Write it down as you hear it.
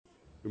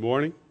Good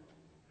morning.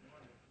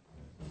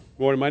 Good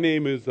morning. My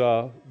name is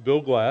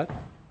Bill Glad,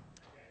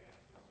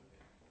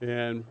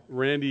 and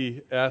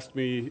Randy asked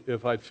me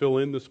if I'd fill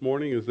in this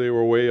morning as they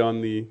were away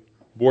on the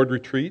board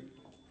retreat.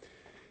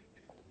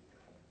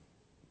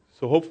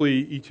 So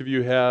hopefully each of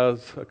you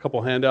has a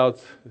couple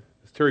handouts.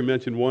 As Terry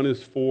mentioned, one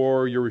is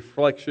for your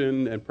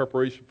reflection and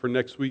preparation for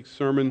next week's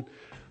sermon.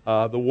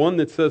 The one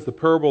that says the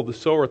parable of the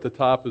sower at the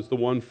top is the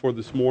one for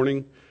this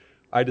morning.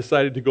 I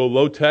decided to go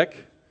low tech.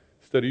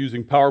 Instead of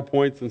using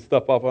PowerPoints and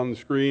stuff up on the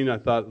screen, I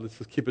thought, let's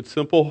just keep it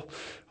simple.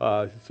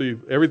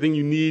 Everything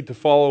you need to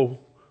follow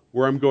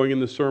where I'm going in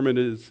the sermon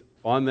is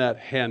on that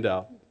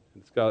handout.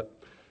 It's got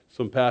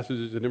some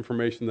passages and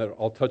information that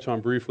I'll touch on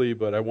briefly,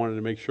 but I wanted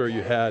to make sure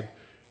you had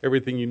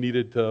everything you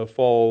needed to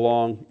follow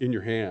along in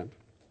your hand.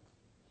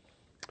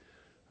 All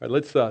right,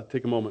 let's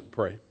take a moment and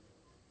pray.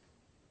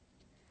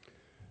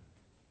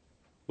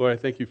 Lord,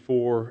 I thank you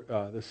for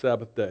the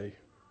Sabbath day.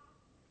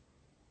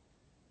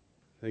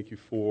 Thank you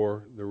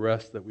for the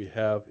rest that we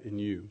have in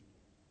you.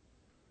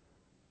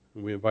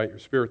 And we invite your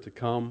Spirit to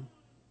come.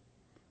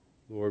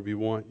 Lord, we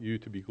want you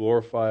to be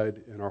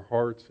glorified in our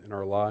hearts, in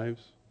our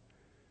lives.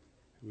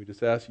 And we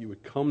just ask you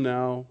would come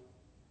now,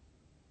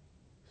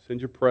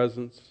 send your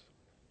presence,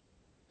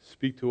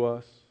 speak to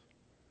us.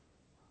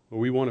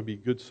 Lord, we want to be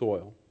good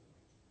soil.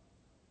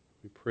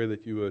 We pray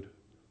that you would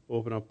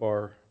open up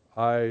our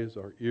eyes,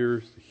 our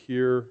ears to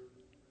hear,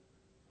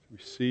 to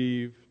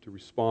receive, to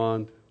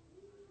respond,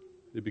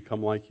 to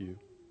become like you.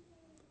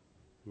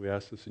 We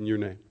ask this in your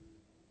name.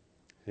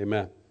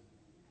 Amen.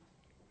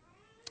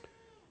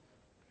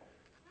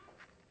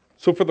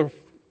 So for the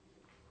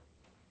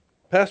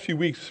past few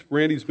weeks,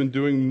 Randy's been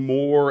doing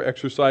more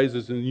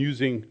exercises and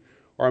using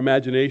our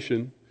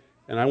imagination.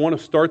 And I want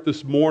to start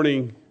this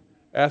morning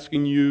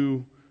asking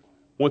you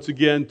once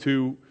again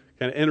to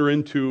kind of enter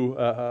into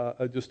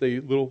just a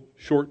little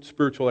short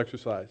spiritual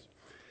exercise.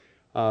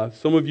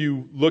 Some of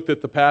you looked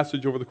at the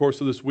passage over the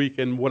course of this week,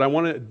 and what I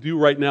want to do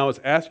right now is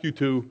ask you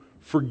to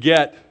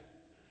forget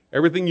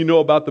everything you know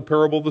about the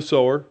parable of the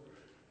sower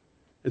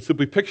and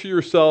simply picture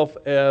yourself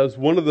as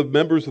one of the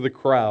members of the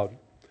crowd.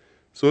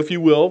 So if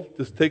you will,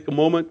 just take a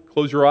moment,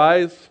 close your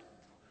eyes,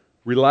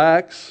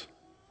 relax,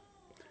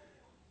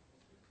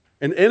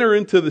 and enter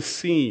into the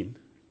scene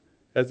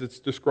as it's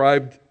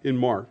described in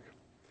Mark.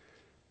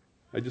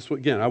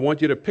 I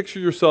want you to picture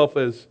yourself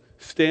as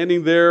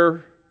standing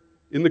there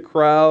in the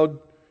crowd.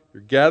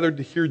 You're gathered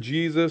to hear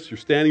Jesus. You're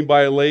standing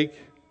by a lake.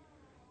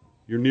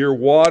 You're near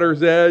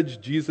water's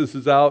edge. Jesus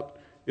is out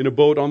in a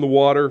boat on the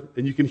water,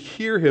 and you can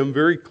hear him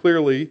very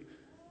clearly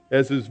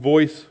as his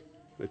voice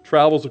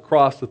travels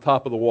across the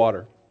top of the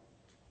water.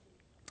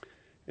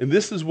 And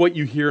this is what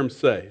you hear him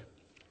say.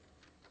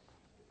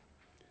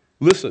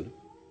 Listen,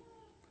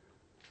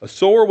 a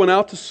sower went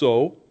out to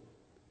sow,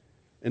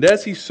 and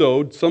as he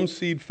sowed, some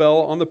seed fell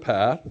on the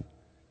path,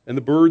 and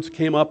the birds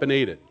came up and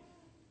ate it.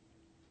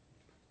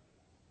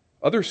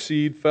 Other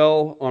seed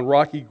fell on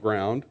rocky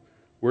ground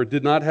where it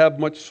did not have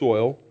much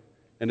soil,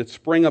 and it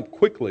sprang up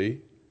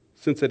quickly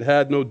since it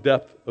had no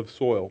depth of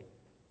soil.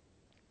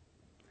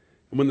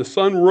 And when the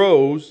sun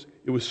rose,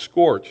 it was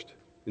scorched,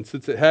 and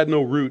since it had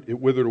no root, it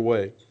withered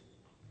away.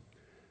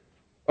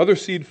 Other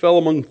seed fell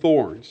among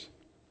thorns,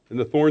 and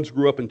the thorns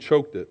grew up and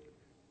choked it,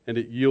 and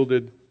it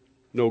yielded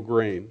no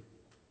grain.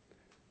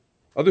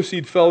 Other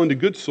seed fell into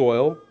good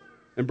soil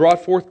and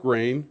brought forth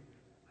grain,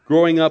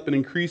 growing up and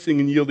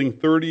increasing and yielding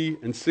 30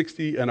 and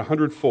 60 and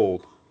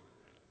 100-fold.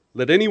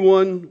 Let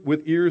anyone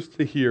with ears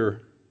to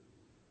hear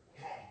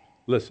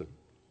listen.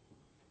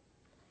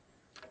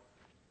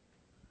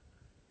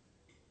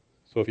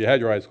 So if you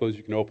had your eyes closed,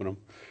 you can open them.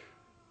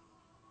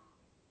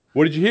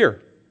 What did you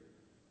hear?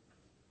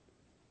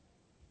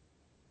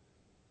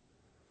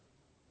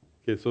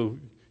 Okay, so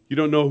you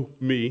don't know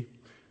me.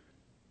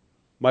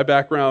 My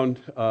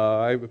background,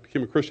 I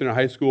became a Christian in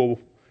high school.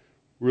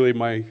 Really,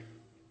 my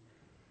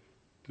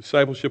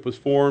discipleship was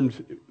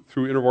formed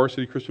through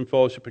InterVarsity Christian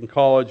Fellowship in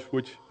college,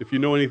 which, if you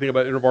know anything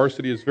about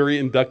InterVarsity, is very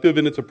inductive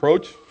in its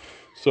approach.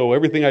 So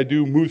everything I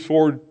do moves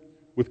forward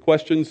with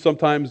questions.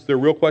 Sometimes they're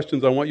real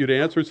questions I want you to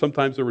answer.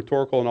 Sometimes they're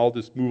rhetorical, and I'll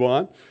just move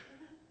on.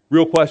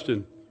 Real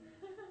question.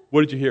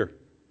 What did you hear?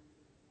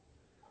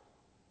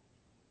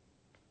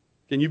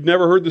 And you've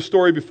never heard the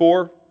story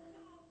before?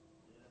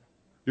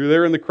 You're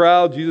there in the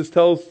crowd. Jesus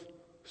tells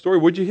the story.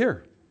 What did you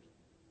hear?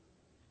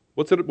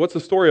 What's the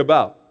story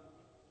about?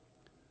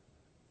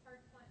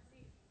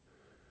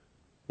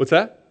 What's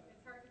that?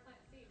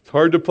 It's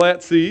hard to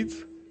plant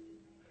seeds.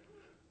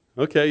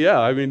 Okay, yeah.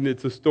 I mean,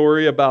 it's a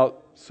story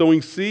about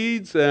sowing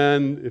seeds,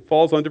 and it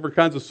falls on different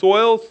kinds of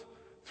soils.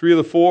 3 of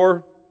the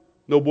 4,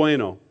 no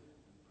bueno.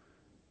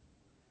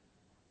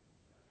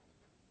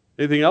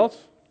 Anything else?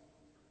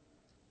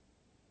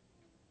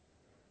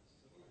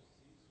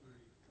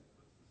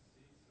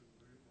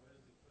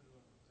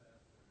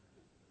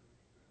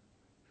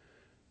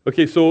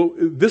 Okay, so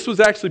this was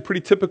actually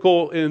pretty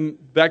typical in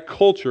that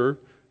culture.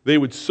 They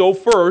would sow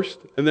first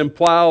and then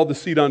plow the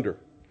seed under.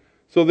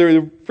 So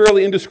they're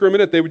fairly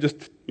indiscriminate. They would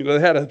just, they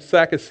had a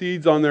sack of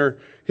seeds on their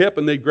hip,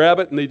 and they'd grab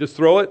it, and they'd just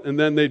throw it, and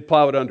then they'd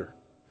plow it under.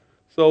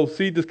 So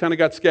seed just kind of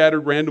got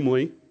scattered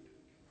randomly.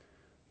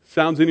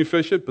 Sounds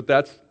inefficient, but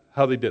that's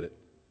how they did it.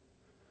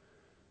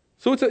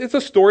 So it's a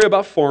story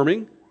about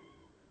farming.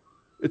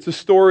 It's a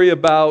story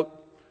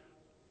about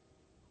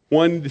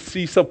wanting to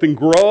see something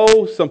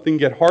grow, something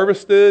get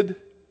harvested.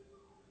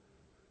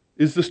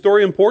 Is the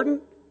story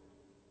important?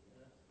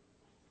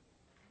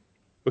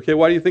 Okay,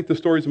 why do you think the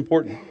story is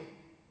important?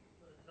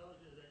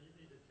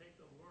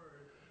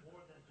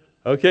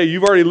 Okay,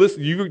 you've already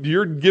listened.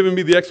 You're giving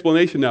me the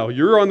explanation now.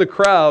 You're on the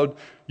crowd.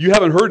 You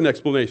haven't heard an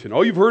explanation.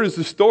 All you've heard is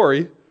the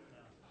story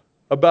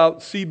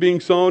about seed being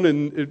sown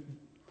and it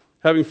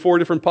having 4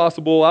 different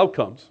possible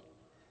outcomes.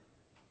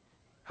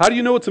 How do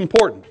you know it's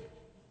important?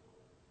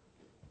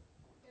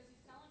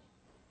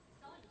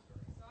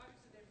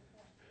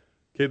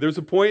 Okay, there's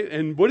a point,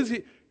 and what is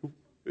he?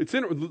 It's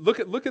in. Look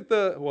at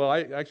the. Well,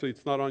 actually,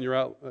 it's not on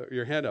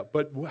your handout.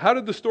 But how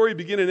did the story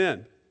begin and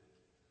end?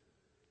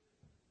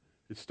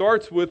 It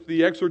starts with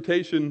the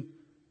exhortation,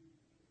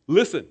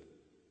 listen.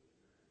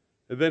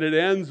 And then it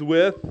ends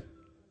with,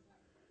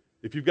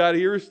 if you've got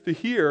ears to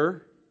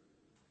hear,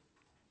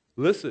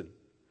 listen.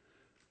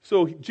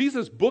 So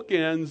Jesus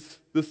bookends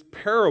this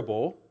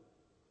parable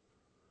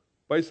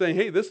by saying,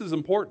 hey, this is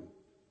important.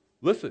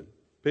 Listen,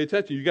 pay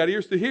attention. You've got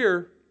ears to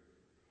hear.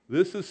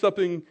 This is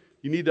something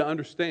you need to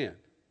understand.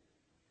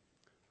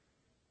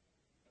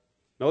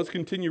 Now let's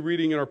continue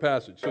reading in our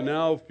passage. So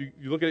now if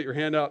you look at your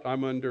handout,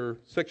 I'm under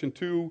section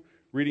 2,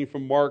 reading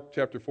from Mark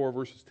chapter 4,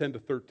 verses 10 to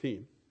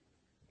 13.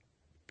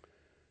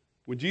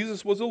 When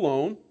Jesus was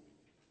alone,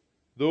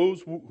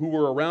 those who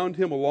were around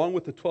him along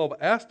with the 12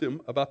 asked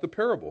him about the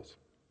parables.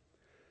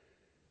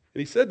 And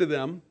he said to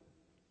them,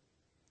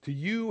 to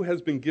you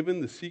has been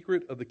given the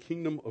secret of the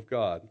kingdom of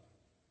God.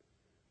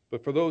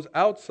 But for those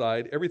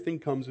outside, everything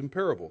comes in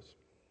parables,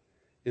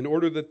 in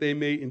order that they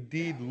may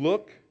indeed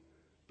look,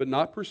 but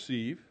not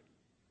perceive,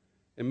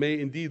 and may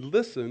indeed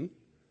listen,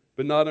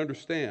 but not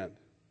understand,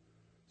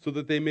 so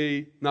that they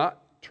may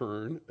not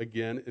turn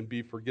again and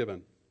be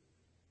forgiven.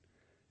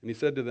 And he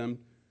said to them,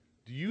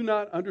 do you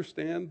not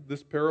understand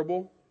this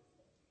parable?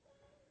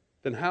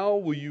 Then how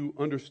will you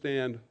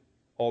understand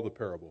all the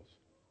parables?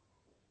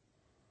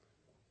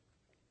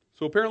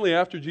 So apparently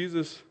after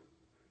Jesus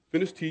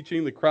finished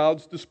teaching, the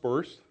crowds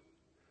dispersed,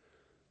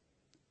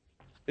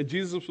 and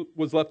Jesus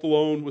was left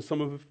alone with some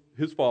of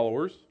his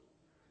followers.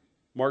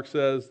 Mark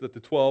says that the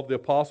 12, the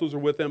apostles, are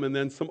with him, and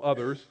then some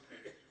others,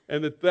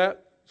 and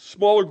that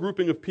smaller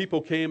grouping of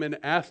people came and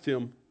asked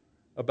him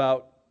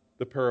about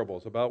the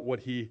parables, about what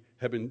he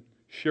had been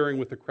sharing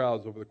with the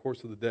crowds over the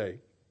course of the day.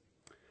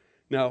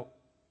 Now,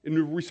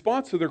 in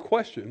response to their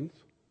questions,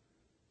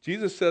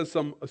 Jesus says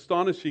some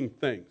astonishing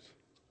things,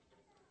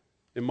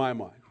 in my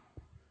mind.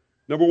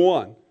 Number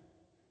one,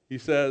 he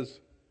says,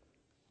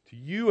 to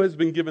you has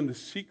been given the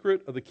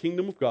secret of the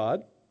kingdom of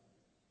God.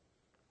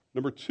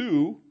 Number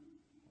two,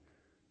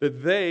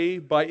 that they,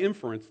 by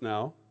inference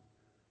now,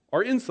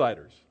 are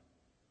insiders.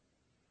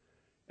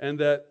 And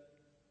that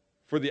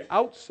for the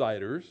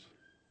outsiders,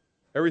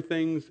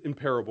 everything's in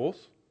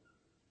parables.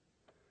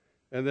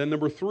 And then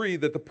number three,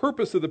 that the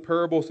purpose of the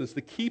parables is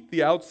to keep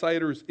the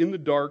outsiders in the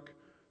dark,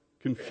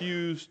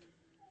 confused,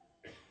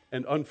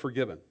 and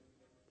unforgiven.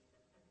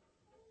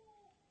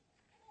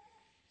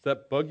 Does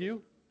that bug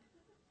you?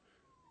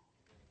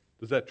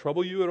 Does that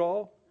trouble you at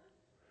all?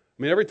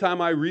 I mean, every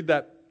time I read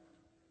that,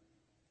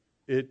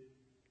 it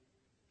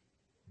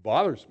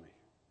bothers me.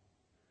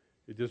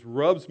 It just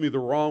rubs me the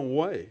wrong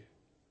way.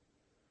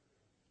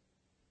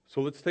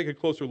 So let's take a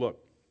closer look.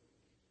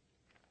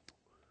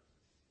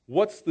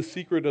 What's the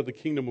secret of the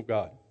kingdom of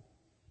God?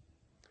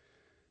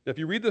 Now, if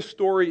you read this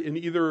story in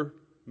either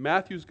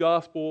Matthew's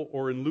gospel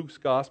or in Luke's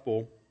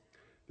gospel,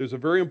 there's a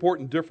very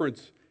important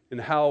difference in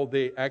how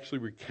they actually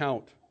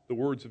recount the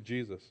words of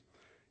Jesus.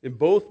 In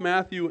both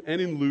Matthew and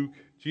in Luke,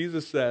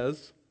 Jesus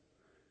says,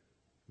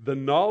 the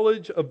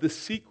knowledge of the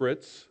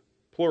secrets,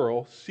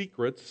 plural,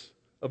 secrets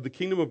of the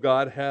kingdom of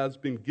God has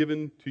been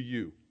given to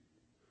you.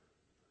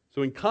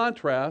 So in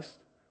contrast,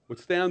 what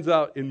stands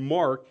out in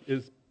Mark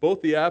is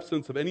both the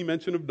absence of any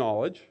mention of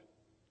knowledge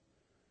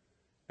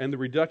and the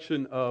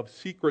reduction of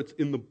secrets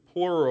in the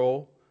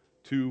plural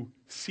to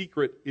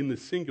secret in the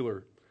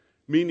singular,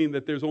 meaning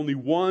that there's only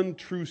one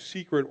true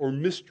secret or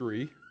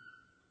mystery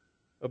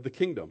of the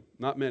kingdom,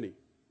 not many.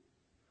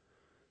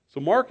 So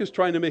Mark is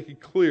trying to make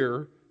it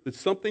clear that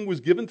something was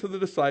given to the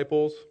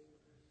disciples.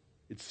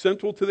 It's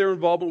central to their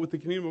involvement with the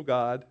kingdom of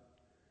God.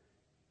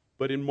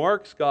 But in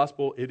Mark's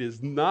gospel, it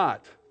is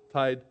not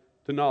tied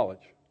to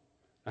knowledge.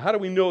 Now, how do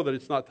we know that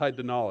it's not tied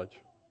to knowledge?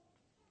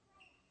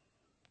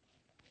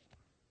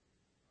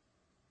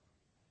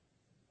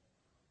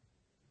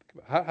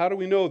 How do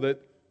we know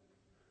that?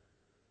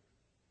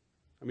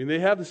 I mean, they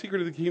have the secret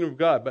of the kingdom of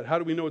God, but how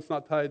do we know it's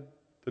not tied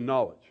to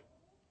knowledge?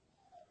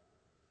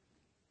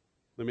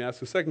 Let me ask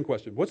the second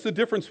question. What's the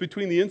difference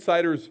between the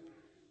insiders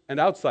and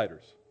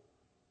outsiders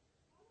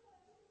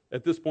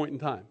at this point in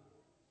time?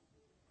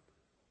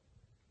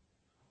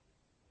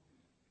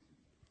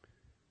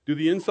 Do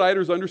the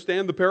insiders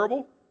understand the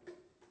parable?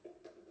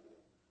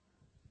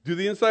 Do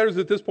the insiders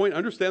at this point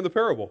understand the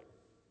parable?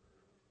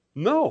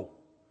 No.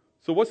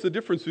 So what's the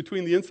difference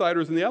between the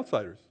insiders and the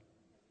outsiders?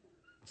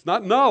 It's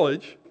not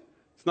knowledge.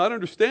 It's not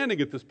understanding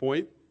at this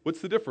point.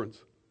 What's the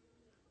difference?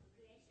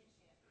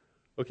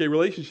 Okay,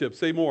 relationship.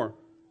 Say more.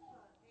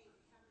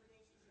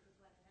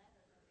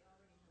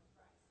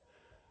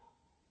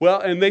 Well,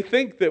 and they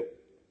think that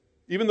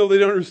even though they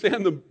don't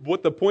understand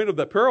what the point of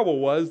that parable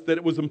was, that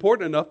it was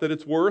important enough that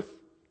it's worth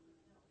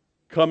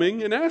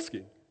coming and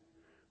asking.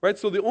 Right?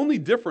 So the only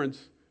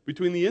difference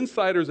between the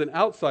insiders and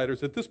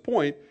outsiders at this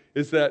point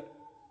is that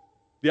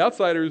the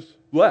outsiders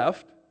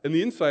left and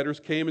the insiders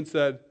came and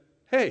said,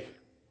 hey,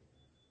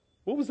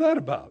 what was that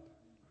about?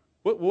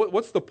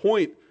 What's the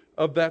point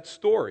of that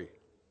story?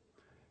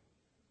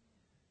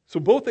 So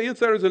both the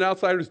insiders and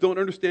outsiders don't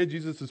understand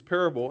Jesus'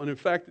 parable. And in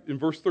fact, in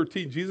verse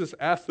 13, Jesus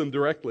asked them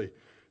directly,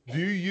 do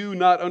you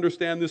not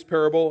understand this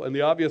parable? And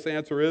the obvious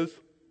answer is,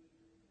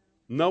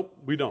 nope,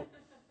 we don't.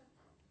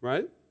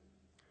 Right?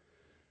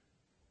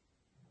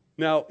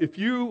 Now, if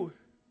you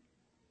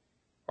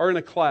are in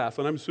a class,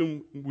 and I'm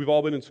assuming we've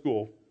all been in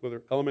school,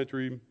 whether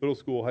elementary, middle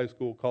school, high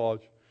school,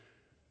 college,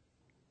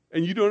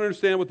 and you don't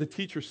understand what the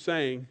teacher's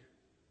saying,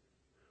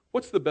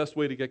 what's the best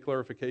way to get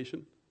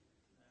clarification?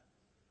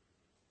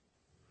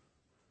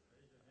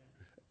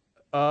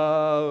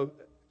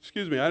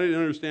 Excuse me, I didn't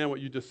understand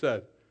what you just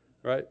said,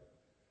 right?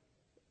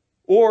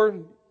 Or,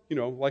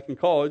 like in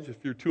college,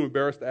 if you're too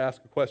embarrassed to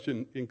ask a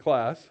question in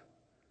class,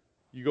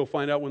 you go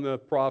find out when the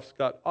prof's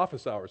got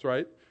office hours,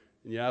 right?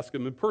 And you ask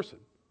them in person.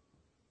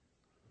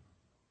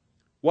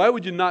 Why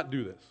would you not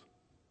do this?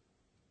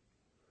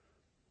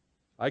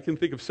 I can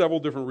think of several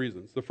different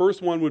reasons. The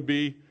first one would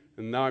be,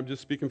 and now I'm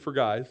just speaking for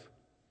guys,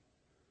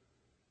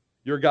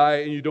 you're a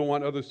guy and you don't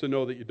want others to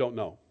know that you don't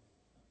know.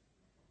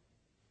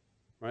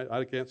 Right?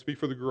 I can't speak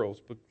for the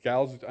girls, but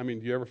gals, do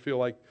you ever feel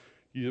like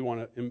you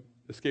want to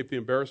escape the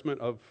embarrassment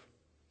of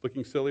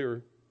looking silly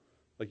or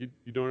like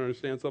you don't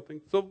understand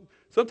something? So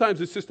sometimes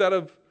it's just out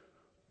of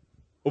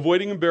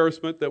avoiding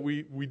embarrassment that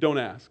we don't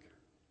ask.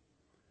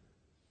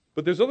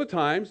 But there's other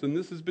times, and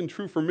this has been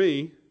true for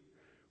me,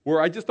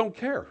 where I just don't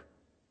care.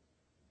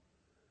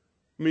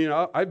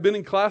 I've been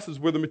in classes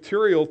where the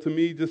material to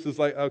me just is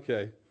like,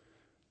 okay,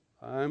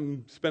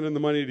 I'm spending the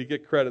money to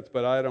get credits,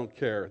 but I don't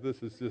care.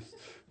 This is just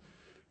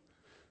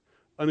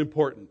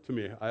unimportant to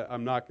me.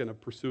 I'm not going to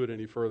pursue it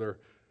any further.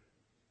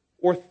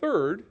 Or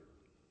third,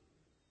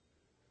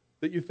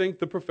 that you think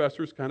the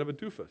professor is kind of a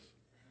doofus.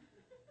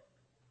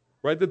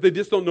 Right? That they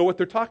just don't know what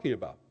they're talking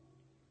about.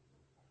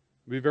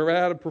 Have you ever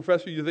had a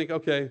professor you think,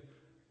 okay,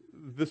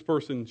 this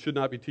person should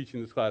not be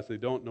teaching this class. They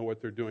don't know what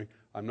they're doing.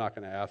 I'm not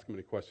going to ask them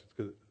any questions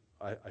because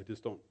I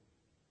just don't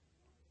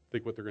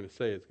think what they're going to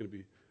say is going to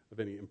be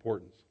of any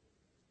importance.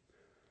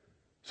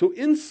 So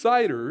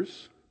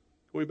insiders,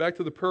 going back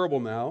to the parable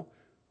now,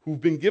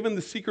 who've been given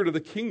the secret of the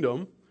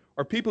kingdom,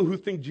 are people who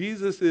think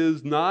Jesus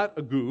is not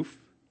a goof,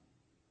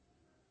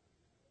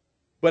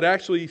 but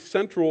actually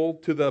central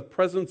to the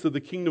presence of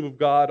the kingdom of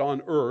God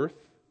on earth,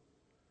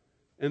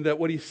 and that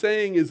what he's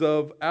saying is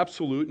of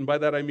absolute, and by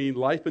that I mean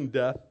life and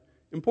death,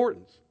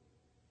 importance.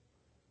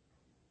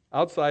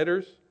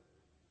 Outsiders,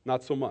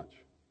 not so much.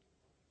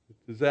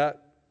 Does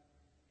that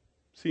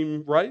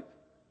seem right?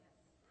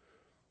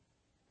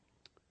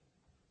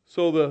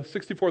 So the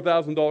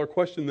 $64,000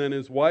 question then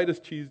is, why does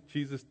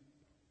Jesus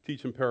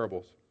teach in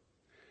parables?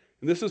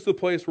 And this is the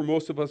place where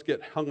most of us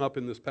get hung up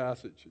in this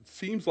passage. It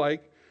seems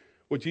like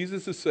what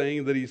Jesus is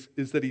saying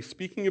is that he's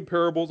speaking in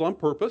parables on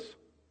purpose,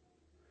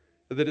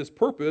 and that his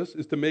purpose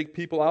is to make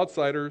people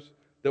outsiders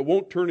that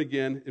won't turn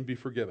again and be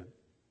forgiven.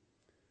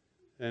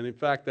 And in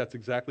fact, that's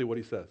exactly what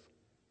he says.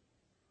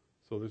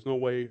 So there's no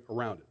way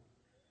around it.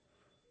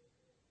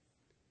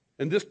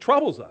 And this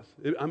troubles us.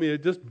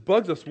 It just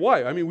bugs us.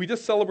 Why? We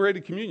just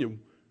celebrated communion.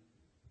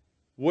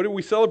 What are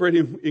we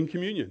celebrating in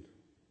communion?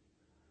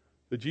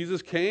 That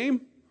Jesus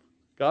came,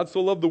 God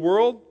so loved the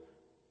world,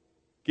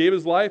 gave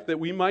his life that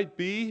we might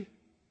be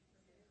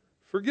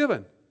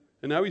forgiven.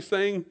 And now he's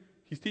saying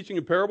he's teaching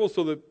a parable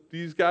so that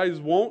these guys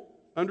won't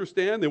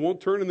understand, they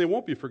won't turn, and they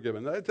won't be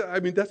forgiven.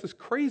 That's just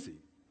crazy.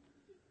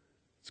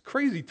 It's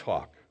crazy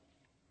talk.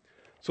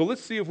 So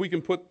let's see if we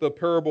can put the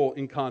parable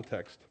in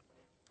context.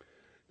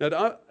 Now,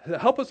 to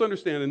help us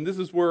understand, and this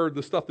is where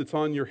the stuff that's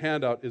on your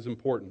handout is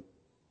important.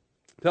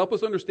 To help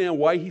us understand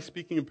why he's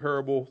speaking in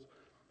parables,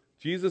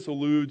 Jesus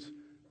alludes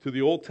to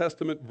the Old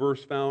Testament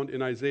verse found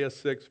in Isaiah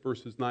 6,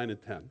 verses 9 and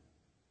 10.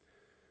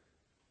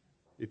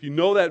 If you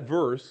know that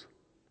verse,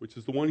 which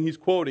is the one he's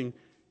quoting,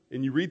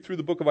 and you read through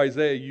the book of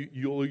Isaiah,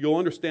 you'll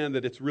understand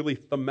that it's really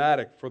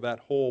thematic for that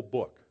whole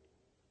book.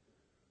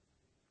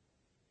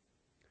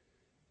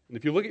 And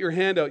if you look at your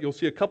handout, you'll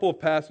see a couple of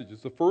passages.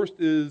 The first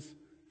is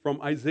from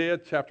Isaiah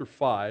chapter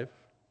 5.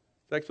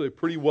 It's actually a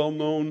pretty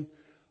well-known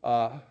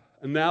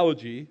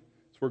analogy.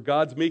 It's where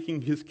God's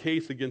making his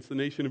case against the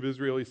nation of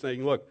Israel. He's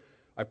saying, look,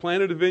 I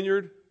planted a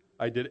vineyard.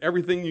 I did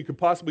everything you could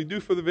possibly do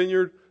for the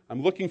vineyard.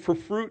 I'm looking for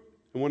fruit.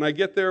 And when I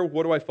get there,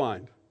 what do I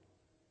find?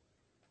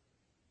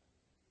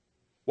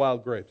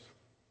 wild grapes.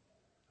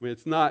 I mean,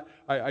 it's not,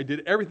 I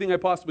did everything I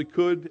possibly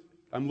could.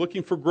 I'm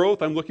looking for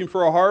growth. I'm looking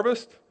for a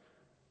harvest.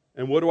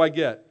 And what do I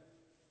get?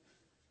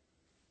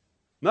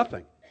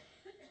 Nothing.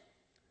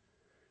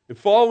 And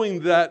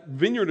following that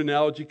vineyard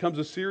analogy comes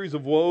a series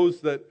of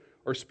woes that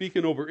are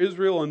speaking over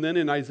Israel. And then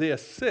in Isaiah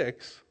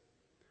 6,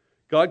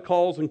 God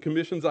calls and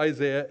commissions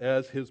Isaiah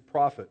as his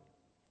prophet.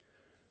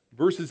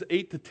 Verses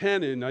 8 to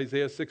 10 in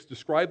Isaiah 6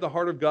 describe the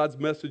heart of God's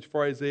message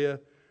for Isaiah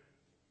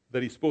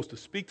that he's supposed to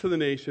speak to the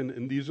nation,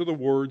 and these are the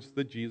words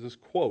that Jesus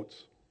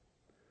quotes.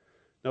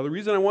 Now, the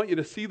reason I want you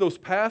to see those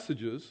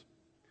passages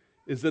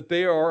is that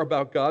they are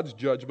about God's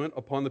judgment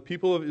upon the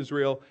people of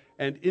Israel,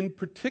 and in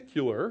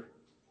particular,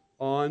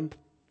 on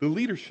the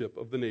leadership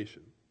of the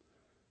nation.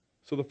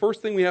 So the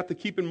first thing we have to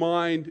keep in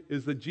mind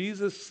is that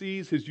Jesus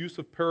sees his use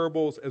of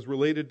parables as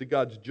related to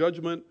God's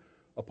judgment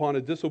upon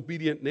a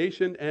disobedient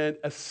nation, and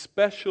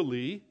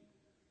especially,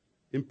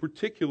 in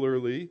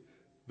particularly,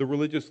 the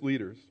religious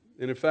leaders.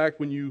 And in fact,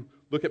 when you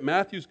look at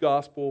Matthew's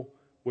gospel,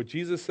 what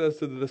Jesus says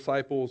to the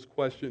disciples'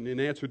 question, in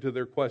answer to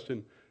their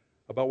question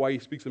about why he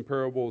speaks in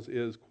parables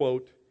is,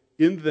 quote,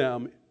 in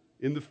them,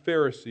 in the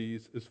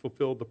Pharisees, is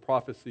fulfilled the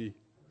prophecy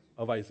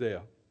of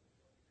Isaiah.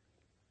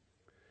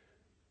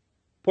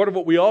 Part of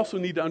what we also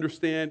need to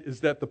understand is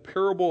that the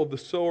parable of the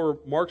sower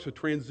marks a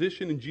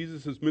transition in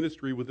Jesus'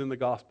 ministry within the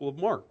Gospel of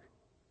Mark.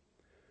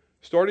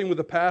 Starting with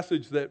the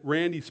passage that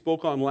Randy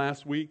spoke on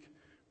last week,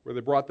 where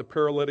they brought the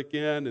paralytic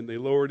in and they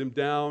lowered him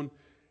down,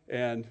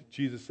 and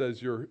Jesus says,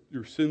 your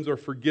sins are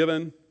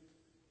forgiven.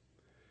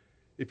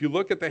 If you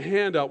look at the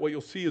handout, what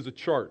you'll see is a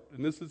chart,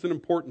 and this is an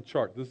important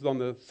chart. This is on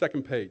the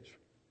second page.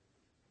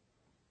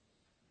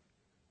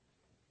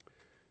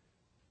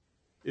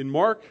 In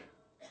Mark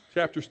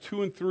chapters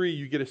 2 and 3,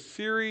 you get a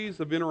series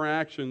of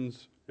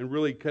interactions and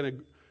really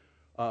kind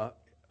of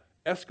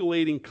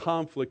escalating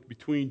conflict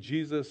between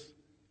Jesus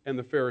and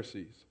the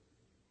Pharisees.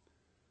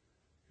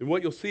 And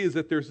what you'll see is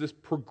that there's this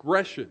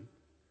progression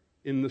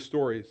in the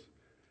stories.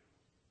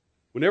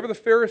 Whenever the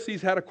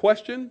Pharisees had a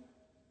question,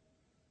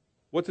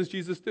 what does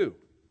Jesus do?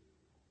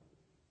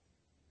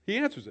 He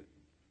answers it.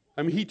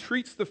 I mean, he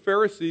treats the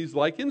Pharisees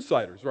like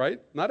insiders, right?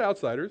 Not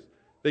outsiders.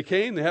 They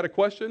came, they had a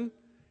question,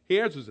 he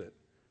answers it.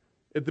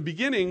 At the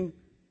beginning,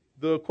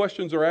 the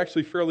questions are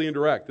actually fairly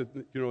indirect.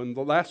 In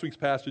the last week's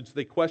passage,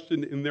 they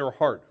questioned in their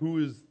heart, who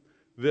is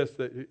this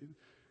that,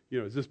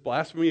 is this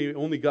blasphemy?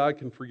 Only God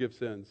can forgive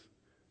sins.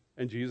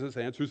 And Jesus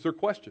answers their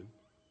question.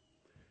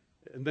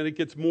 And then it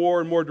gets more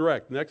and more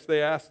direct. Next,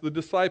 they ask the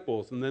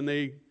disciples, and then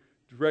they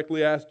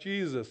directly ask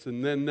Jesus.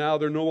 And then now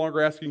they're no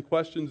longer asking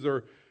questions.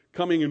 They're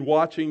coming and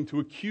watching to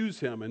accuse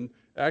him and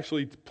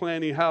actually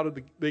planning how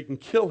they can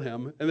kill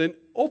him. And then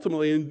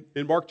ultimately,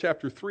 in Mark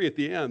chapter 3 at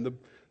the end,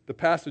 the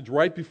passage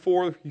right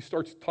before he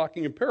starts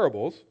talking in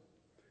parables,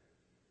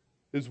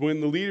 is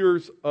when the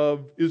leaders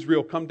of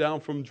Israel come down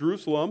from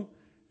Jerusalem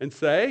and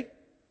say,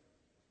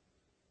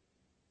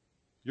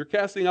 you're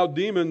casting out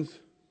demons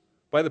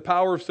by the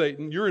power of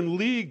Satan. You're in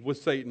league with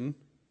Satan.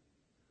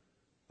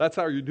 That's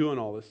how you're doing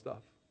all this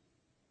stuff.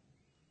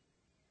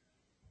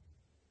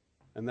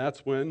 And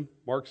that's when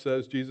Mark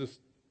says Jesus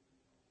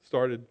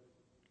started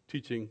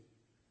teaching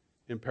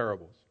in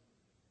parables.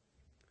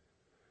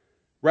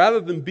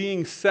 Rather than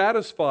being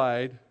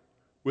satisfied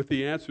with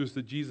the answers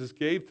that Jesus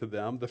gave to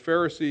them, the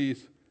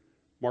Pharisees,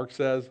 Mark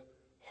says,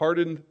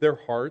 hardened their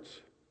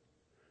hearts,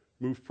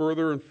 moved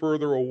further and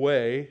further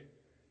away,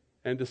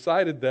 and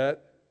decided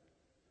that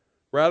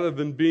rather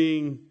than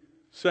being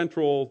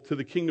central to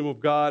the kingdom of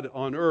God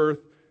on earth,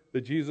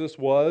 that Jesus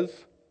was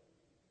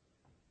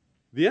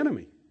the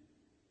enemy.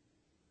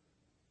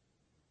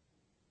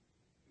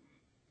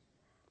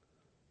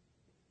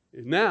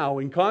 Now,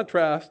 in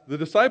contrast, the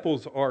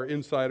disciples are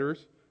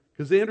insiders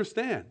because they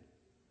understand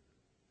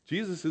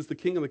Jesus is the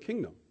king of the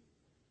kingdom.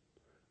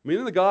 I mean,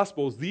 in the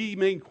Gospels, the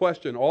main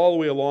question all the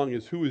way along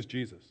is, who is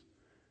Jesus?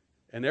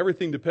 And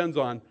everything depends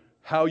on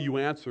how you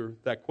answer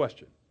that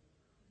question.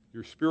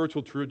 Your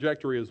spiritual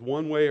trajectory is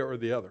one way or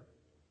the other.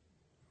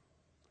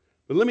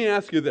 But let me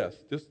ask you this,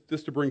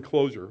 just to bring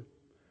closure.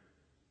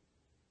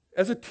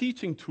 As a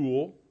teaching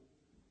tool,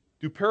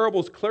 do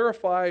parables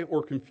clarify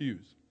or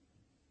confuse?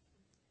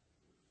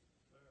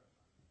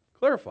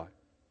 Clarify,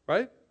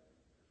 right?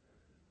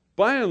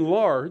 By and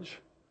large,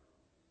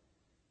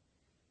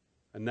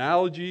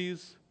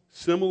 analogies,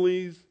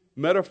 similes,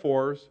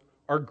 metaphors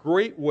are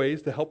great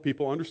ways to help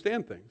people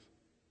understand things.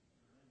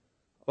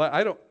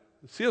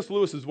 C.S.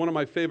 Lewis is one of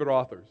my favorite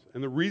authors,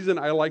 and the reason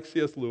I like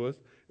C.S. Lewis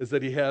is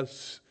that he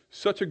has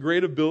such a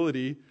great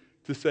ability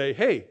to say,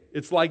 hey,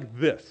 it's like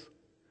this.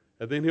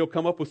 And then he'll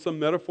come up with some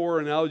metaphor or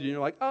analogy, and you're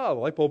like, the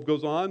light bulb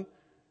goes on.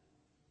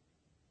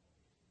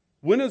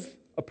 When is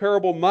a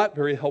parable not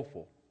very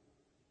helpful?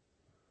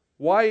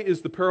 Why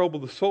is the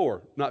parable of the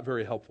sower not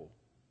very helpful?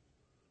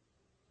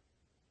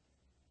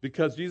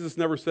 Because Jesus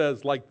never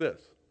says like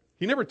this.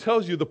 He never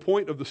tells you the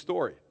point of the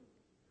story.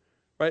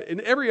 Right?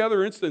 In every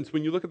other instance,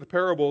 when you look at the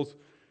parables,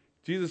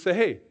 Jesus says,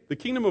 hey, the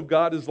kingdom of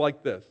God is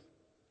like this.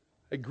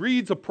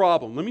 Greed's a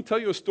problem. Let me tell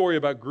you a story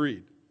about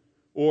greed.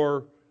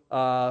 Or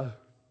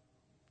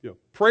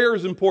Prayer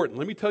is important.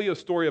 Let me tell you a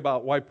story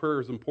about why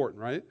prayer is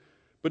important, right?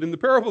 But in the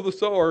parable of the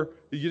sower,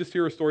 you just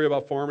hear a story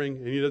about farming,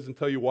 and he doesn't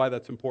tell you why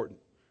that's important.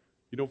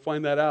 You don't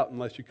find that out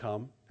unless you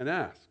come and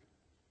ask.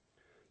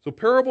 So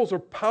parables are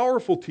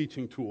powerful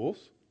teaching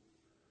tools,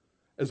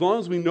 as long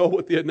as we know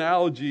what the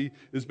analogy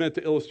is meant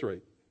to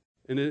illustrate.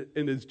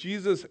 And as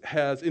Jesus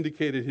has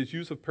indicated, his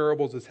use of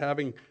parables is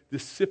having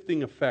this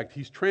sifting effect.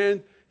 He's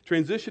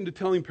transitioned to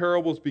telling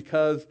parables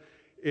because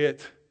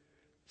it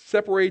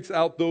separates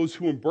out those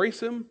who embrace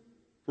him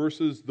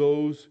versus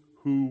those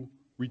who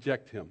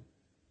reject him.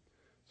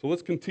 So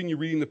let's continue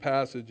reading the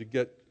passage and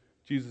get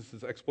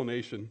Jesus'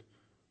 explanation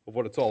of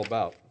what it's all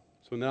about.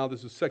 So now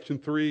this is section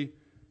 3,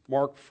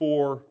 Mark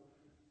 4,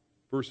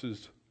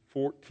 verses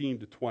 14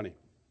 to 20.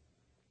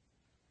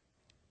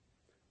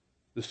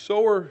 The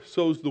sower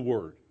sows the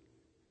word.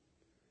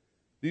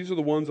 These are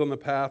the ones on the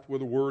path where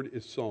the word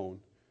is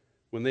sown.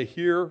 When they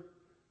hear,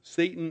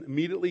 Satan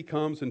immediately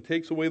comes and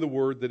takes away the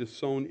word that is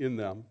sown in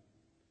them.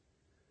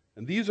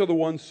 And these are the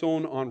ones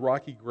sown on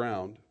rocky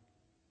ground.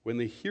 When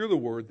they hear the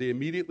word, they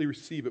immediately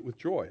receive it with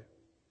joy.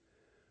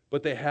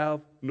 But they have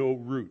no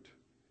root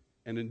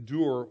and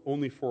endure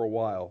only for a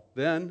while.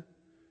 Then,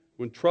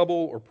 when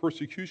trouble or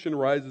persecution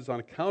arises on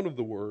account of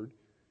the word,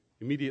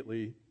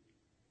 immediately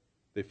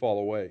they fall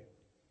away.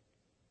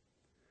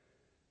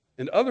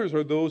 And others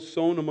are those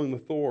sown among the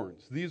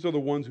thorns. These are the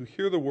ones who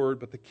hear the word,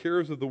 but the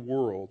cares of the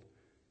world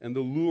and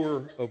the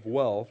lure of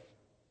wealth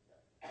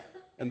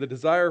and the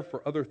desire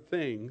for other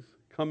things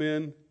come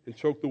in and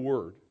choke the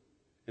word,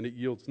 and it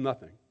yields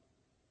nothing.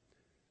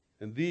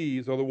 And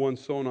these are the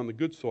ones sown on the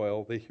good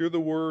soil. They hear the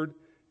word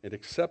and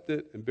accept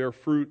it and bear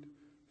fruit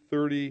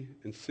 30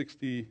 and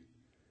 60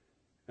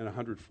 and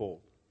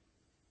 100-fold.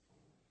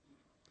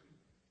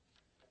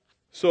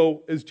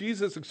 So as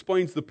Jesus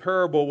explains the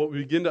parable, what we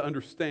begin to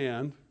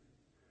understand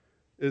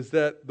is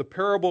that the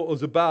parable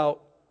is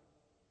about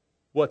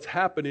what's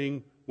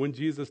happening when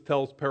Jesus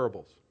tells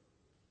parables.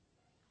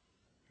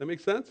 That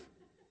makes sense?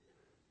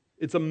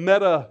 It's a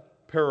meta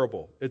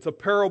parable. It's a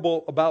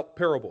parable about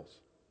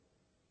parables.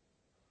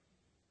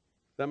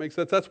 That makes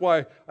sense? That's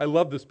why I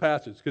love this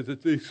passage,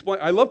 because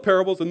I love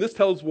parables, and this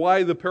tells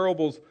why the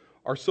parables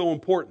are so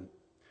important.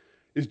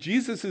 Is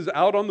Jesus is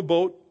out on the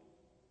boat,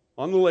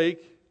 on the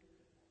lake.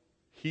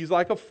 He's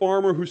like a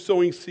farmer who's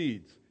sowing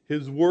seeds.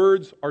 His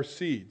words are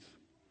seeds.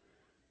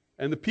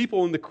 And the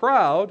people in the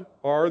crowd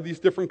are these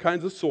different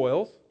kinds of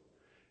soils.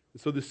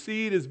 And so the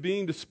seed is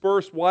being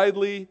dispersed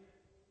widely,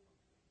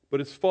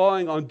 but it's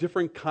falling on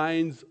different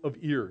kinds of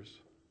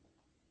ears.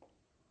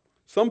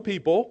 Some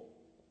people,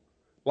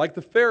 like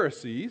the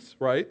Pharisees,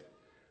 right?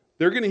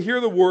 They're going to hear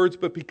the words,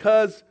 but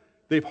because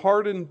they've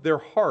hardened their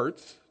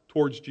hearts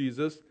towards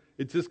Jesus,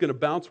 it's just going to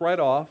bounce right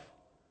off,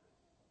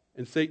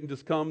 and Satan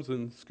just comes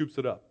and scoops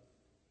it up.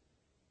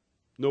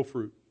 No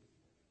fruit,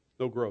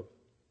 no growth.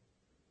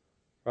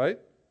 Right?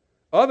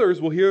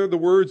 Others will hear the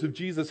words of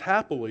Jesus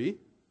happily,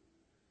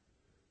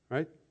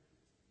 right?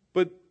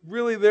 But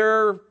really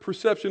their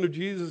perception of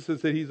Jesus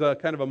is that he's a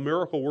kind of a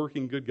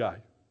miracle-working good guy.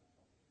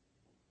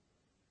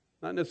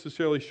 Not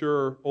necessarily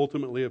sure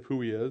ultimately of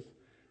who he is.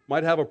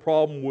 Might have a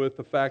problem with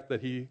the fact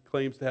that he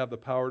claims to have the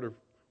power to,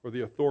 or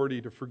the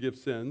authority to forgive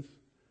sins.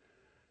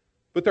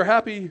 But they're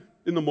happy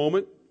in the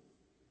moment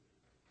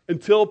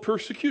until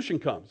persecution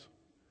comes.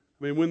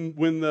 I mean,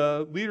 when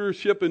the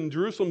leadership in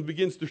Jerusalem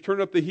begins to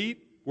turn up the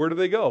heat, where do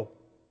they go?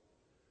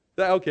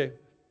 Okay,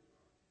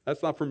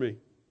 that's not for me.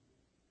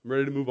 I'm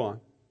ready to move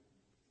on.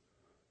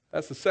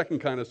 That's the second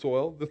kind of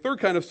soil. The third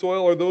kind of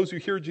soil are those who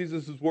hear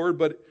Jesus' word,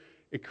 but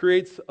it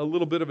creates a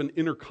little bit of an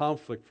inner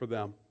conflict for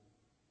them.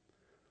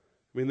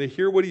 I mean, they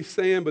hear what he's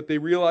saying, but they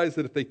realize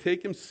that if they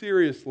take him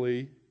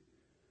seriously,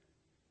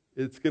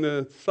 it's going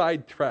to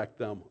sidetrack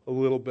them a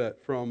little bit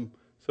from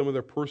some of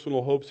their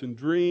personal hopes and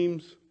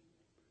dreams.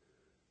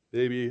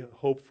 Maybe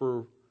hope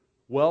for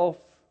wealth,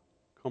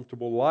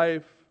 comfortable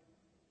life,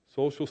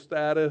 social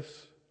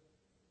status,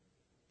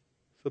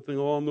 something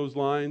along those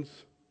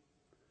lines.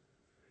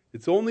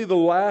 It's only the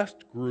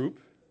last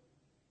group,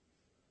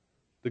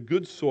 the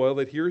good soil,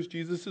 that hears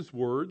Jesus'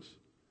 words,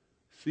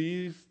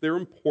 sees their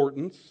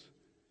importance,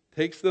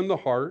 takes them to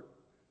heart,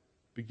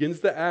 begins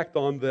to act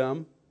on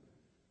them,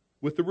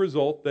 with the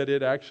result that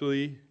it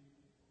actually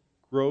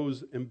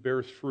grows and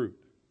bears fruit.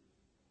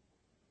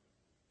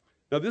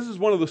 Now, this is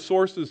one of the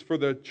sources for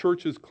the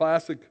church's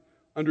classic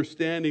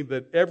understanding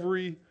that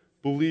every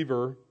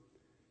believer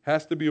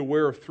has to be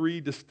aware of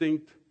three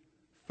distinct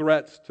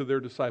threats to their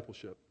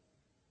discipleship.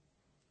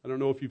 I don't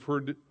know if you've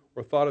heard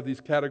or thought of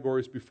these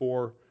categories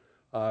before.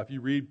 If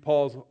you read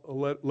Paul's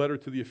letter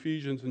to the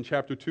Ephesians in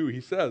chapter 2,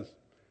 he says,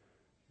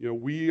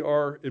 we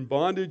are in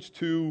bondage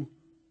to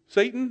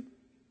Satan,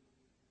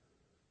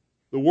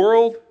 the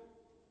world,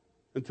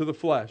 and to the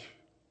flesh.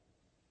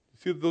 You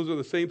see that those are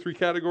the same three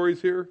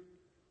categories here?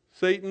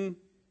 Satan,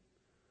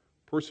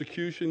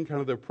 persecution,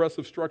 kind of the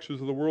oppressive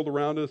structures of the world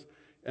around us,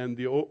 and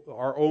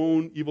our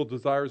own evil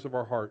desires of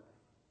our heart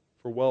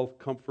for wealth,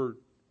 comfort,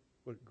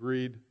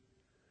 greed.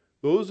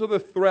 Those are the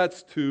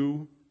threats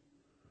to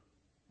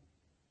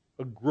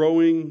a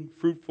growing,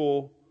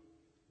 fruitful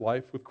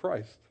life with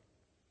Christ.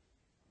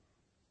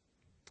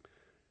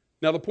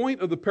 Now, the point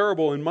of the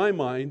parable, in my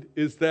mind,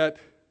 is that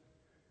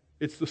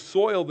it's the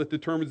soil that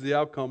determines the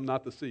outcome,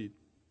 not the seed.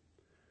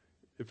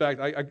 In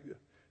fact,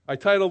 I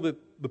titled it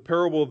The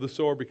Parable of the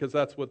Sower because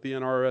that's what the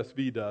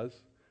NRSV does.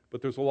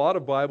 But there's a lot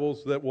of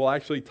Bibles that will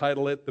actually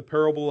title it The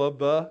Parable of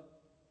the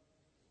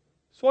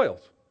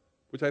Soils,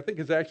 which I think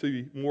is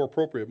actually more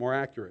appropriate, more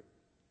accurate.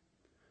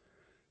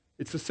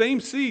 It's the same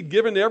seed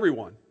given to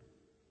everyone.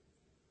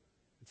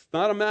 It's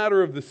not a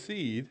matter of the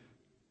seed.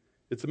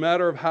 It's a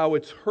matter of how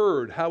it's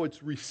heard, how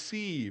it's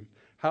received,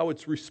 how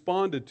it's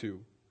responded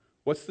to.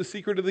 What's the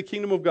secret of the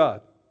kingdom of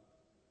God?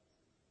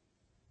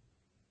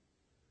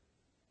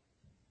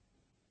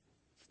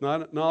 It's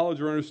not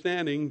knowledge or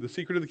understanding. The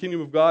secret of the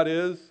kingdom of God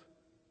is,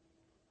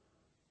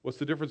 what's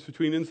the difference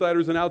between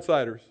insiders and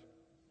outsiders?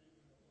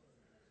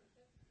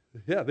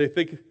 Yeah, they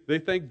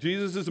think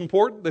Jesus is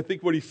important. They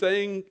think what he's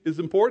saying is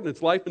important.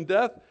 It's life and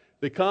death.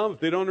 They come. If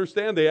they don't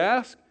understand, they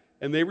ask,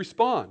 and they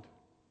respond.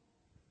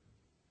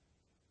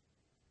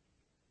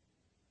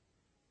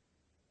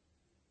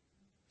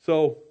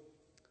 So,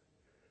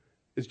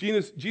 as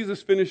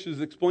Jesus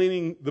finishes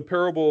explaining the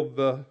parable of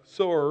the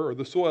sower or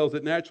the soils,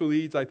 it naturally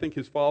leads, I think,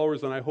 his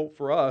followers, and I hope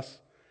for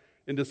us,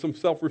 into some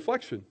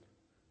self-reflection,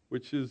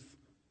 which is,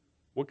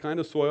 what kind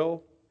of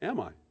soil am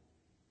I?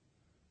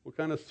 What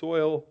kind of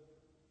soil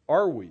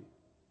are we?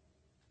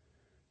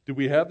 Do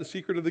we have the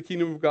secret of the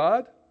kingdom of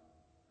God?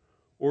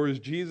 Or is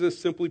Jesus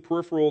simply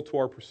peripheral to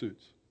our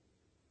pursuits?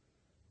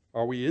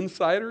 Are we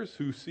insiders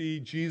who see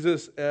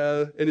Jesus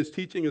and his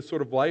teaching as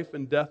sort of life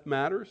and death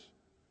matters?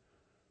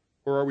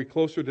 Or are we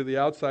closer to the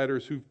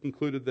outsiders who've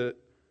concluded that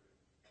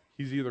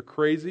he's either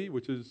crazy,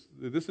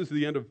 this is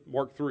the end of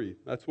Mark 3.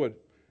 That's what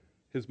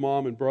his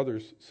mom and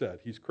brothers said.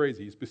 He's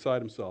crazy, he's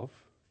beside himself.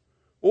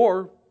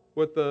 Or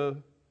what the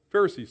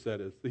Pharisees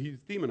said is that he's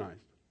demonized.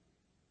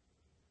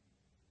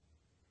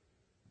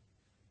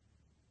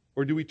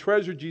 Or do we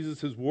treasure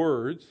Jesus'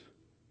 words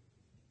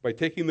by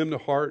taking them to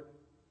heart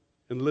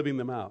and living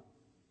them out?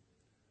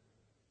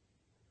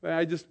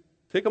 I just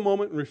take a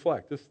moment and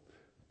reflect. Just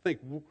think,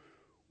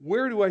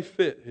 where do I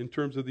fit in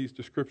terms of these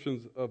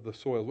descriptions of the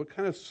soil? What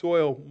kind of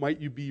soil might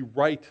you be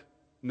right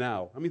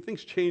now? I mean,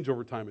 things change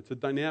over time. It's a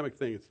dynamic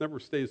thing. It never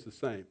stays the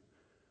same.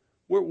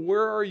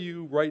 Where are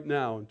you right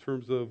now in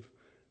terms of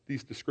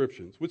these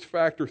descriptions? Which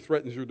factor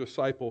threatens your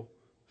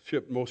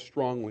discipleship most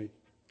strongly?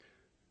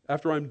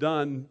 After I'm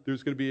done,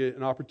 there's going to be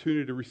an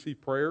opportunity to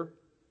receive prayer.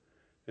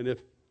 And if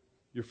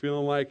you're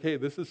feeling like, hey,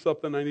 this is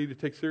something I need to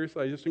take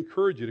seriously, I just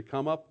encourage you to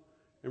come up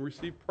and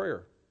receive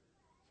prayer.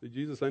 Say,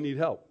 Jesus, I need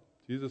help.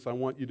 Jesus, I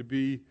want you to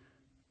be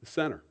the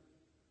center.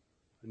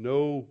 I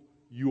know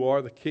you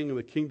are the king of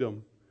the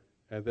kingdom,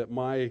 and that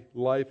my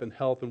life and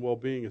health and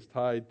well-being is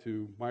tied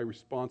to my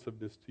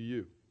responsiveness to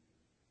you.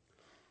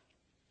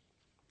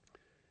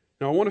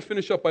 Now, I want to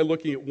finish up by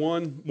looking at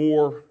one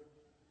more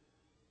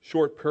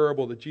short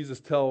parable that Jesus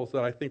tells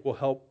that I think will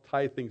help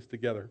tie things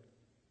together.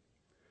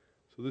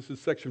 So this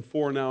is section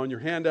 4 now in your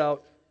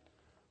handout.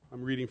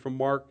 I'm reading from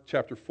Mark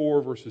chapter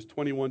 4, verses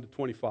 21 to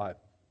 25.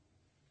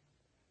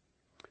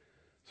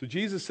 So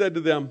Jesus said to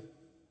them,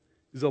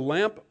 "Is a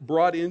lamp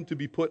brought in to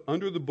be put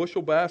under the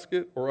bushel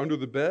basket or under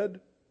the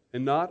bed,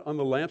 and not on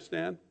the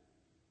lampstand?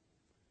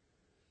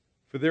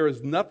 For there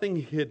is nothing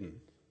hidden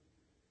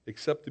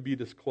except to be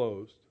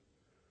disclosed,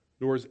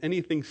 nor is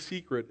anything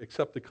secret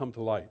except to come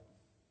to light.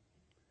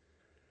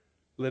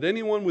 Let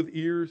anyone with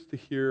ears to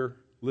hear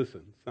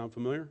listen." Sound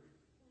familiar?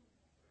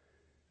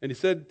 And he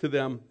said to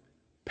them,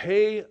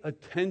 "Pay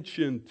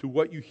attention to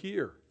what you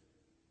hear.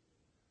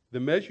 The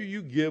measure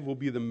you give will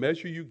be the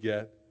measure you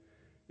get,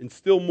 and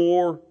still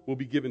more will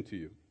be given to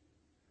you.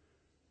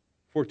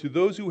 For to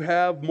those who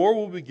have, more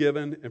will be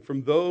given, and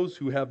from those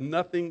who have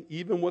nothing,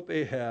 even what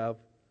they have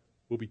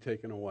will be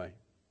taken away."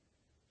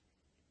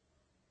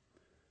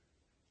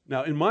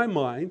 Now, in my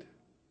mind,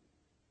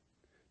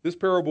 this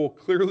parable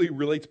clearly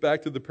relates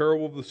back to the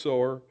parable of the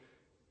sower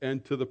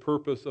and to the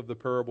purpose of the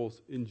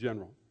parables in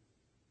general.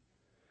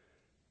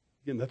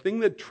 Again, the thing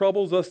that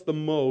troubles us the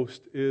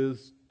most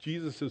is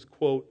Jesus'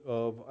 quote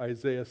of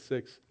Isaiah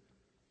 6,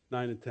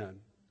 9 and 10.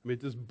 I mean,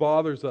 it just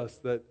bothers us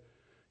that,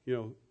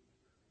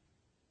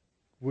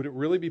 would it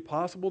really be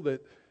possible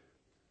that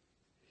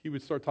he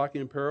would start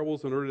talking in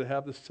parables in order to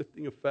have this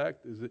sifting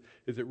effect? Is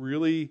it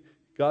really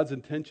God's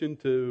intention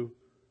to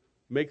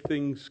make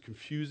things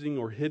confusing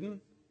or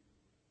hidden?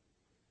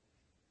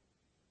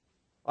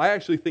 I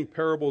actually think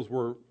parables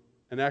were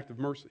an act of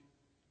mercy.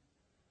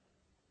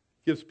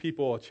 It gives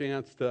people a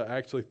chance to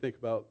actually think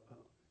about,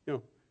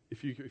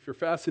 if you're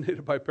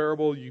fascinated by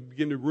parable, you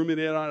begin to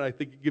ruminate on it, I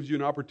think it gives you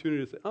an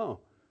opportunity to say, oh,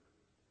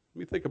 let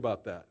me think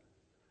about that,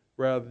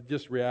 rather than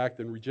just react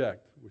and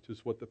reject, which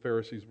is what the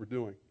Pharisees were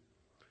doing.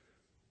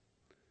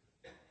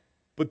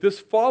 But this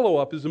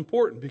follow-up is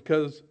important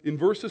because in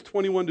verses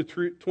 21 to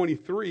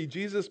 23,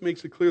 Jesus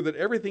makes it clear that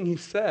everything he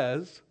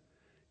says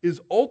is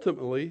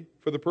ultimately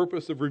for the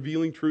purpose of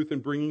revealing truth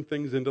and bringing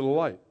things into the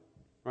light,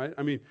 right?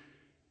 I mean,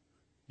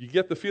 you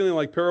get the feeling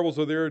like parables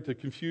are there to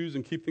confuse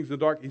and keep things in the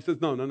dark. He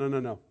says,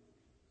 no.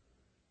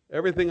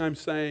 Everything I'm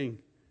saying,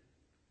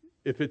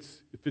 if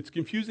it's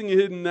confusing and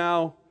hidden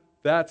now,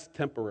 that's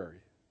temporary.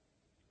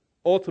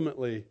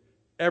 Ultimately,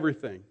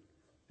 everything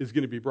is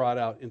going to be brought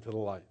out into the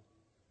light.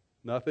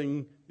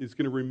 Nothing is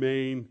going to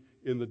remain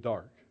in the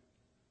dark.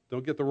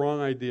 Don't get the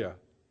wrong idea.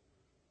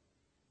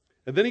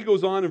 And then he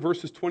goes on in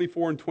verses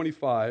 24 and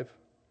 25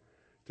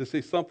 to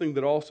say something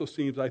that also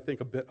seems, I think,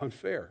 a bit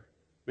unfair.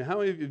 I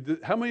mean,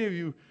 how many of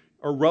you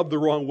are rubbed the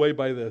wrong way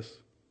by this?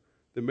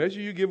 The measure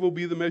you give will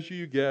be the measure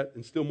you get,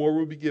 and still more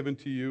will be given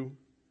to you.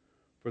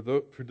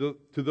 To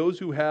those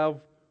who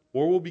have,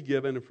 more will be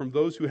given, and from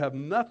those who have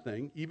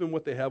nothing, even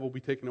what they have will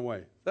be taken away.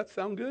 Does that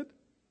sound good?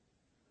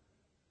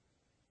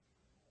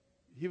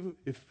 Even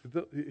if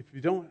you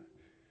don't,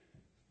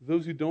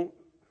 those who don't,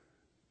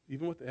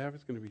 even what they have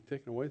is going to be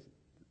taken away.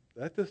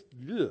 That just,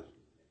 ugh.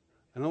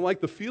 I don't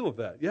like the feel of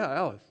that. Yeah,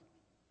 Alice.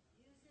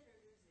 Use it or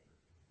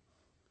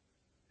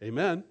lose it.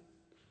 Amen.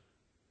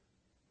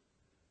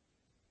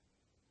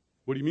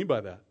 What do you mean by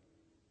that?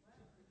 Well,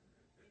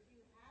 if you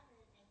have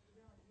it and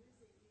you don't use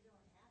it, you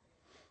don't have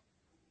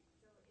it.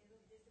 So it'll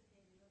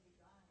dissipate, it'll be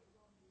gone. It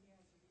won't be there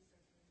as a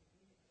resource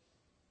when you need it.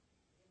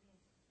 It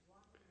means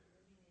walking and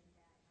living in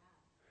that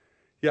path.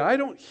 Yeah, I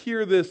don't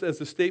hear this as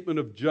a statement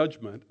of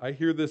judgment. I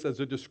hear this as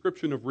a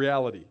description of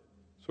reality,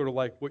 sort of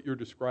like what you're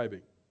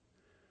describing.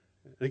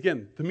 And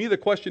again, to me the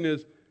question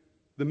is,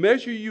 the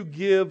measure you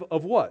give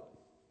of what?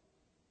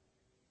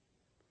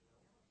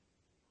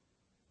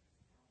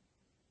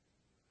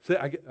 Say,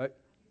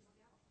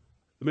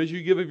 the measure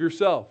you give of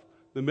yourself.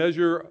 The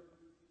measure,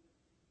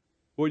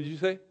 what did you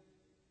say?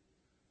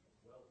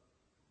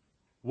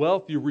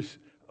 Wealth,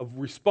 of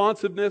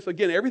responsiveness.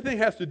 Again, everything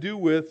has to do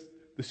with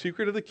the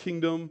secret of the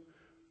kingdom,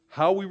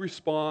 how we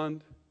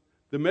respond.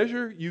 The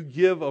measure you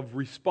give of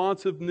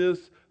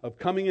responsiveness, of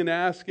coming and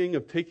asking,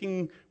 of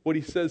taking what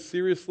he says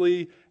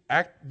seriously,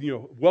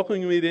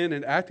 welcoming it in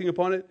and acting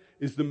upon it,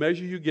 is the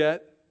measure you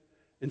get,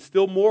 and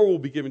still more will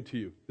be given to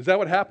you. Is that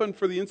what happened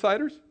for the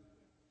insiders?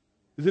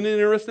 Isn't it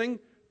interesting?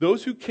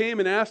 Those who came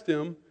and asked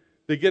him,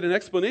 they get an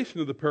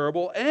explanation of the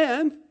parable,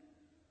 and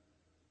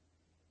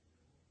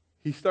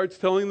he starts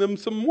telling them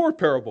some more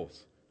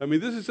parables. I mean,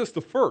 this is just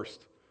the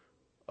first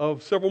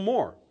of several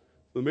more.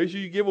 The measure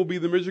you give will be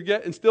the measure you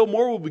get, and still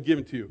more will be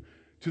given to you.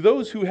 To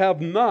those who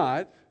have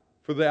not,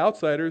 for the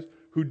outsiders,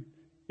 who,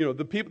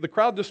 the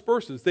crowd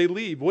disperses, they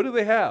leave. What do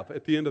they have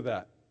at the end of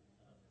that?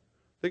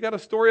 They got a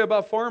story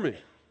about farming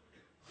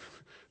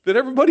that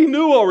everybody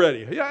knew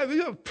already. Yeah,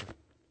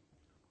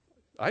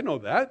 I know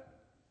that.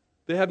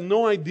 They have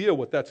no idea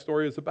what that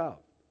story is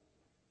about,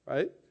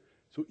 right?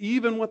 So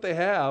even what they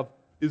have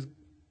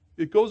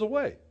it goes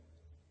away.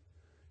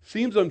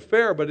 Seems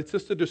unfair, but it's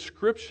just a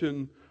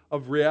description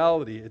of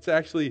reality. It's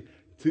actually,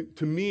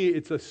 to me,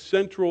 it's a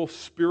central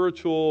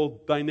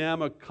spiritual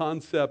dynamic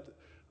concept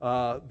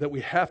that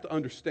we have to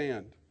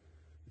understand.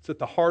 It's at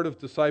the heart of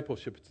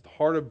discipleship. It's at the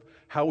heart of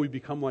how we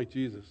become like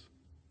Jesus.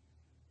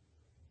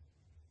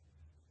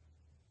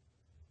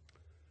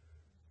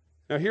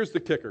 Now here's the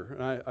kicker.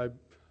 And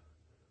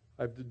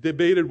I've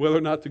debated whether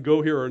or not to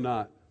go here or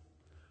not.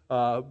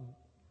 Don't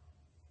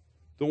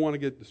want to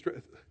get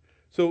distracted.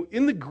 So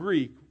in the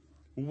Greek,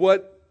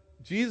 what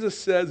Jesus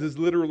says is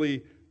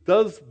literally,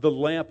 does the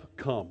lamp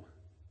come?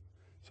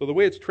 So the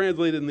way it's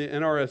translated in the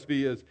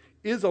NRSV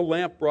is a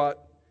lamp brought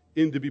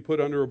in to be put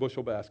under a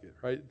bushel basket,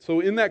 right? So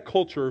in that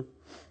culture,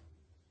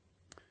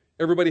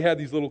 everybody had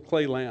these little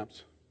clay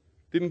lamps.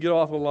 Didn't get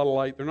off a lot of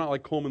light. They're not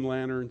like Coleman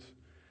lanterns,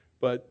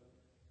 but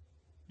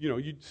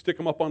you'd stick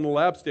them up on the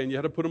lab stand. You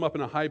had to put them up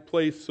in a high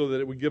place so that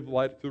it would give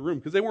light to the room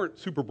because they weren't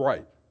super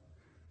bright.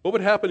 What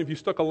would happen if you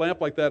stuck a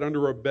lamp like that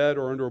under a bed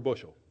or under a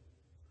bushel?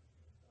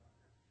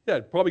 Yeah,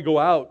 it'd probably go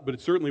out, but it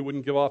certainly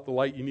wouldn't give off the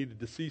light you needed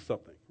to see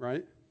something,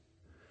 right?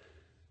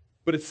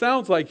 But it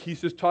sounds like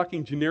he's just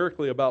talking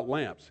generically about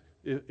lamps.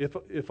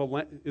 If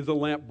a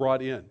lamp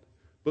brought in.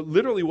 But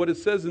literally what it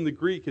says in the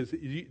Greek is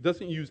it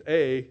doesn't use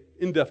a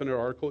indefinite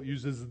article, it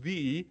uses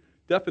the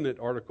definite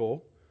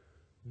article.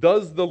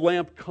 Does the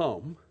lamp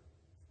come?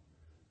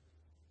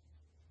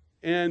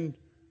 And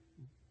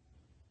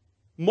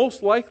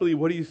most likely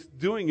what he's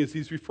doing is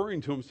he's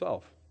referring to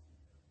himself.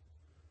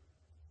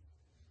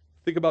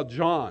 Think about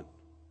John.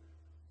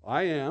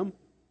 I am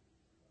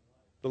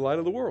the light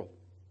of the world.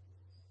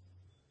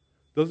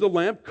 Does the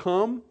lamp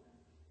come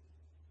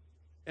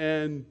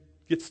and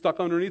get stuck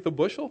underneath a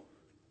bushel?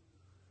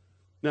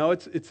 Now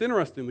it's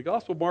interesting. The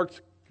Gospel of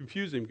Mark's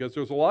confusing because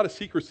there's a lot of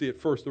secrecy at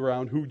first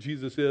around who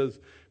Jesus is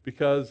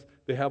because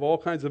they have all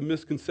kinds of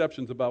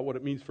misconceptions about what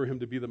it means for him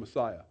to be the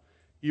Messiah.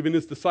 Even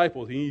his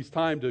disciples, he needs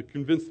time to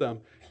convince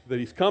them that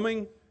he's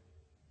coming,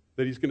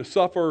 that he's going to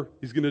suffer,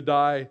 he's going to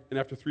die, and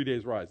after 3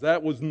 days rise.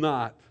 That was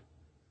not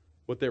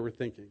what they were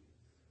thinking.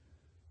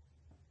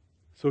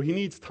 So he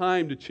needs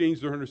time to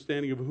change their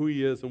understanding of who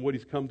he is and what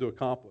he's come to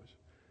accomplish.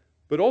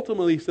 But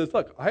ultimately he says,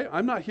 look,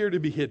 I'm not here to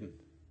be hidden.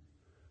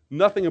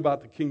 Nothing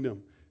about the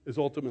kingdom is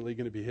ultimately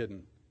going to be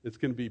hidden. It's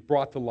going to be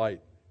brought to light.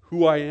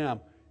 Who I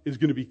am is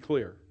going to be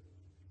clear.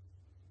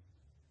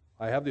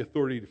 I have the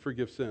authority to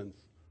forgive sins.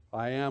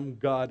 I am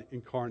God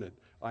incarnate.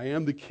 I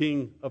am the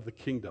king of the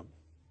kingdom.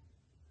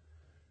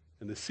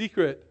 And the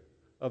secret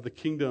of the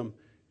kingdom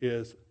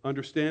is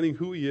understanding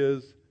who he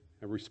is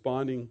and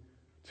responding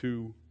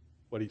to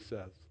what he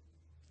says.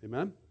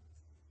 Amen?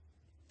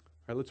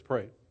 All right, let's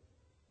pray.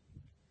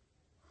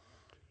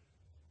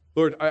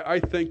 Lord, I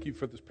thank you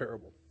for this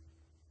parable.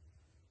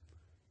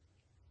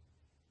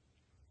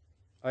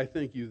 I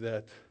thank you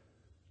that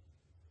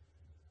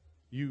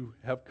you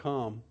have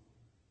come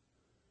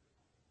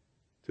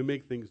to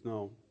make things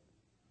known,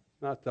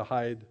 not to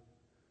hide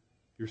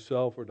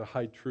yourself or to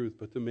hide truth,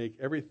 but to make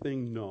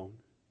everything known,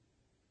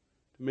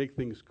 to make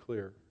things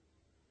clear,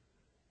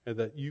 and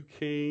that you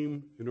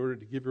came in order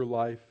to give your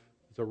life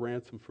as a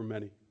ransom for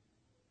many.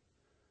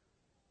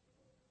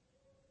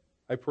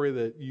 I pray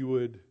that you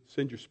would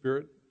send your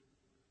Spirit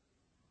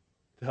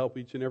to help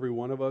each and every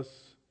one of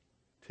us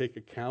take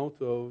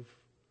account of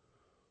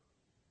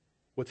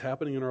what's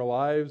happening in our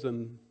lives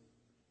and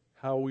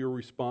how we are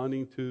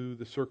responding to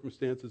the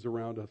circumstances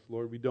around us.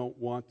 Lord, we don't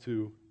want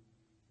to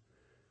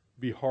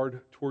be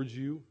hard towards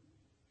you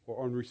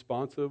or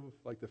unresponsive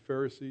like the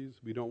Pharisees.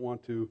 We don't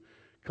want to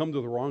come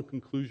to the wrong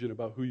conclusion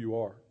about who you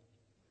are.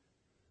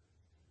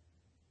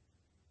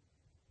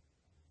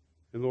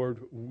 And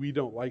Lord, we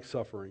don't like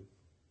suffering,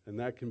 and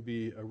that can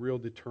be a real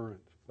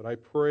deterrent. But I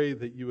pray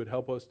that you would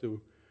help us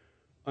to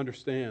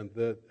understand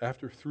that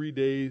after 3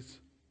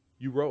 days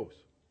you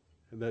rose,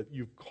 and that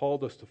you've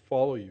called us to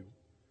follow you,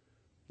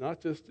 not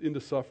just into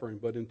suffering,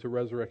 but into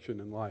resurrection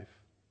and life.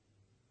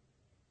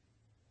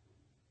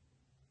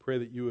 Pray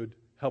that you would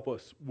help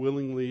us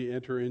willingly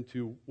enter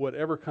into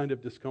whatever kind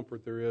of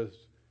discomfort there is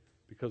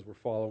because we're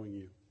following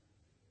you.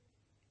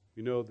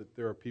 We know that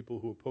there are people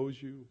who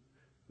oppose you.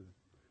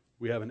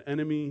 We have an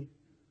enemy,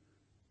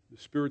 the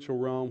spiritual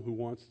realm, who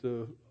wants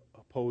to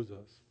oppose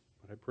us.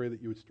 But I pray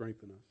that you would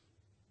strengthen us.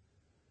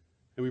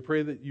 And we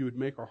pray that you would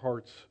make our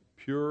hearts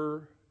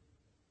pure,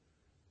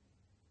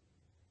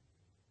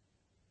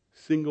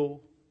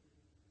 single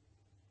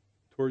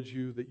towards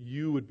you, that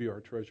you would be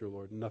our treasure,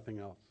 Lord, and nothing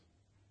else.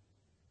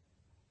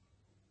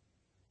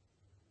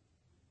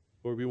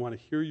 Lord, we want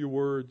to hear your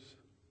words,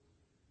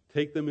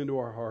 take them into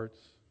our hearts,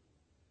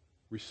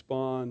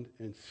 respond,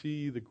 and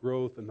see the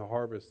growth and the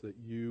harvest that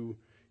you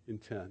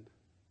intend.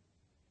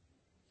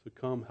 So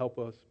come, help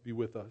us, be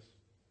with us.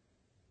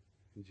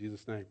 In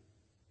Jesus' name,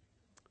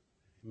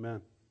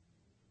 amen.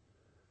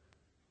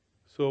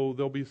 So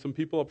there'll be some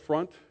people up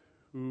front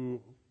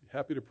who are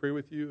happy to pray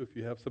with you. If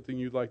you have something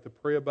you'd like to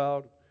pray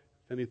about,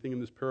 if anything in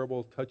this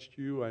parable touched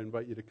you, I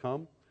invite you to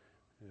come.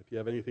 And if you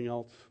have anything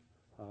else,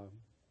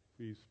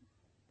 please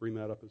bring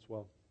that up as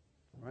well.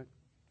 All right?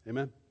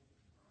 Amen.